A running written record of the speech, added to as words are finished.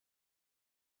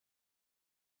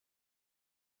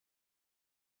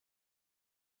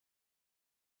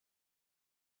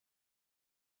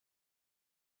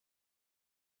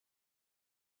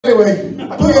Anyway,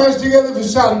 put your hands together for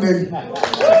Sandy.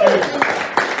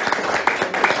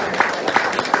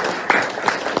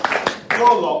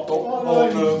 You're locked up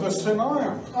more nervous than I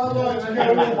am. I'd like to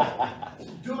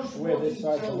go just We're this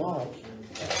side tomorrow.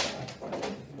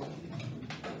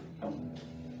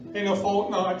 In a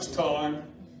fortnight's time,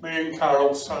 me and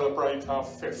Carol celebrate our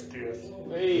 50th.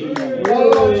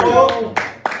 Well,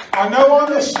 I know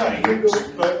I'm a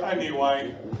saint, but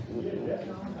anyway.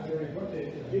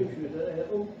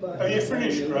 Have you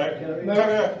finished, Greg?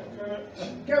 No.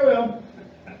 Carry on.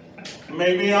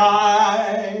 Maybe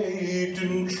I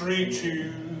didn't treat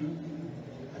you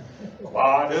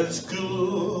quite as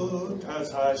good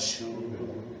as I should.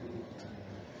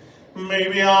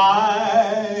 Maybe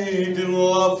I didn't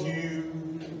love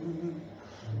you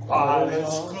quite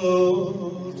as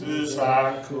good as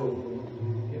I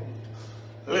could.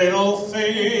 Little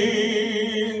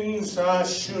things I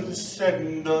should have said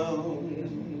and done,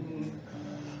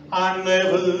 I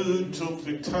never took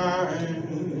the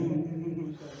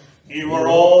time. You were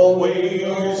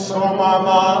always on my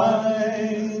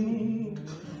mind.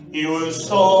 You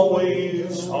was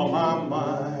always on my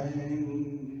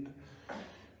mind.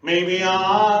 Maybe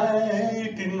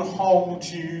I didn't hold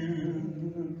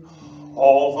you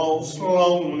all those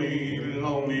lonely,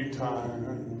 lonely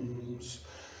times.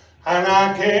 And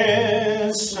I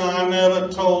guess I never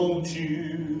told you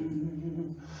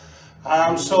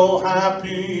I'm so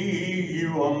happy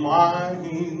you are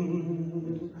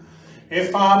mine.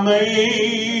 If I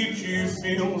made you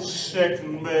feel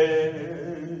second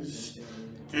best,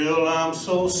 girl, I'm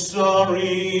so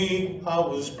sorry I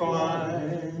was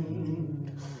blind.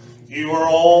 You were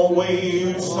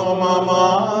always on my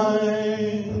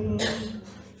mind.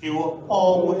 You were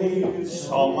always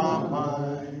on my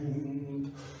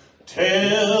mind.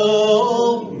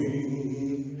 Tell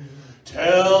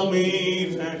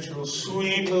me that your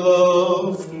sweet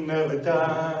love never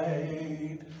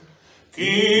died.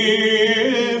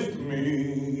 Give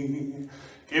me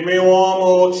one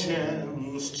more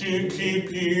chance to keep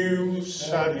you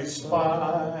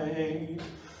satisfied.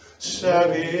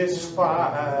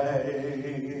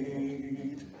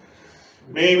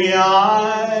 Maybe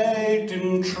I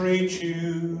didn't treat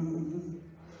you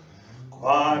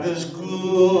quite as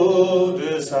good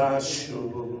as I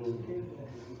should.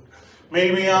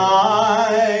 Maybe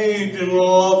I didn't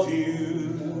love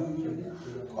you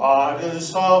quite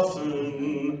as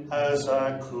often as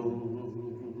I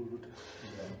could.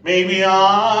 Maybe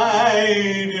I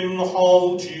didn't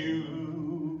hold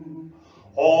you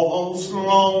all those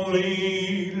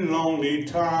lonely, lonely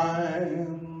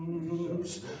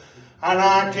times. And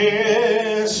I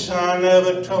guess I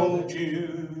never told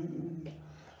you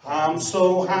I'm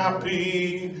so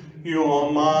happy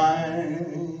you're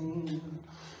mine.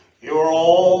 You're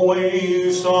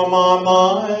always on my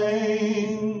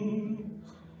mind.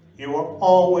 You are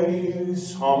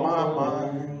always on my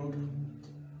mind.